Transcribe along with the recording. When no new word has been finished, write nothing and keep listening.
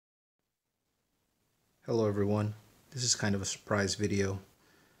Hello everyone, this is kind of a surprise video.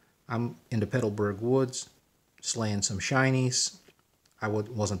 I'm in the Petalburg woods slaying some shinies. I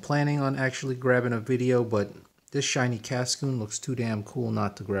wasn't planning on actually grabbing a video, but this shiny Cascoon looks too damn cool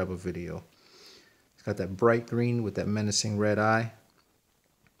not to grab a video. It's got that bright green with that menacing red eye.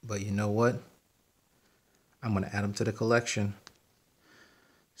 But you know what? I'm going to add him to the collection.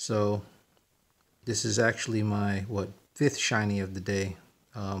 So this is actually my, fifth shiny of the day.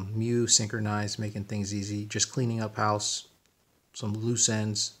 Mew synchronized, making things easy, just cleaning up house, some loose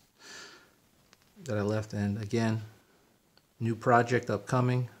ends that I left. And again, new project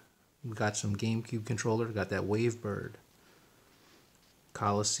upcoming. We got some GameCube controller, got that Wavebird,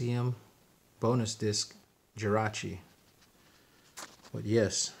 Coliseum, bonus disc, Jirachi. But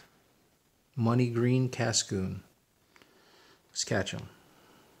yes, money green Cascoon. Let's catch him.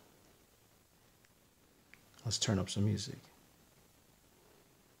 Let's turn up some music.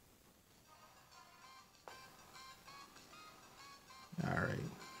 Alright.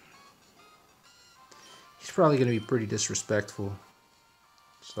 He's probably going to be pretty disrespectful,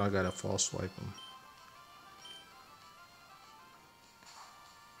 so I gotta false swipe him.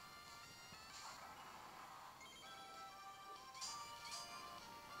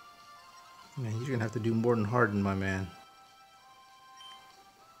 Man, you're going to have to do more than harden, my man.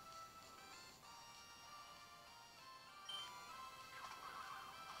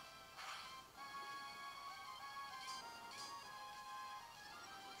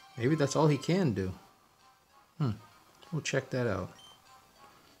 Maybe that's all he can do. We'll check that out.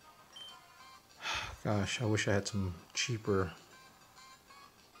 Gosh, I wish I had some cheaper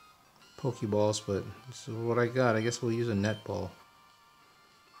Pokeballs, but this is what I got. I guess we'll use a netball.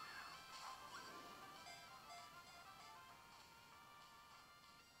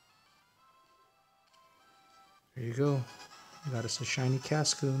 There you go. Got us a shiny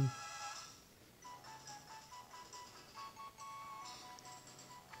Cascoon.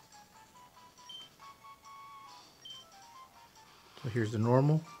 So here's the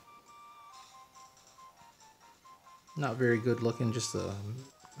normal. Not very good looking, just a,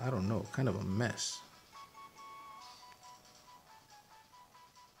 I don't know, kind of a mess.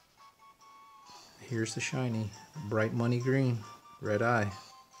 Here's the shiny, bright money green, red eye.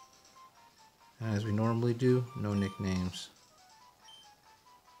 And as we normally do, no nicknames.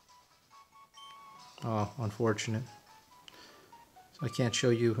 Oh, unfortunate. So I can't show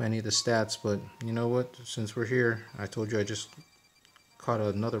you any of the stats, but you know what? Since we're here, I told you I just caught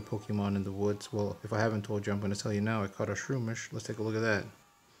another Pokemon in the woods. Well, if I haven't told you, I'm going to tell you now. I caught a Shroomish. Let's take a look at that.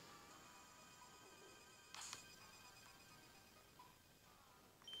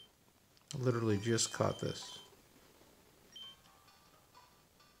 I literally just caught this.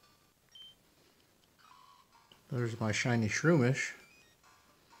 There's my shiny Shroomish.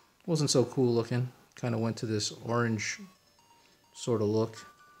 Wasn't so cool looking. Kind of went to this orange sort of look.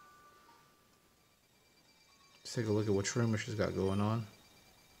 Let's take a look at what Shroomish has got going on.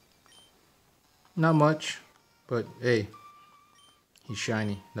 Not much, but hey, he's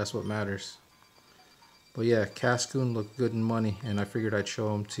shiny. That's what matters. But yeah, Cascoon looked good in money, and I figured I'd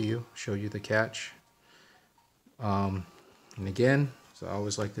show him to you, show you the catch. And again, as I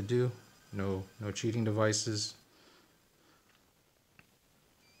always like to do, no cheating devices.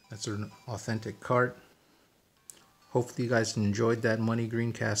 That's an authentic cart. Hopefully you guys enjoyed that money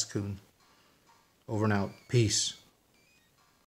green Cascoon. Over and out. Peace.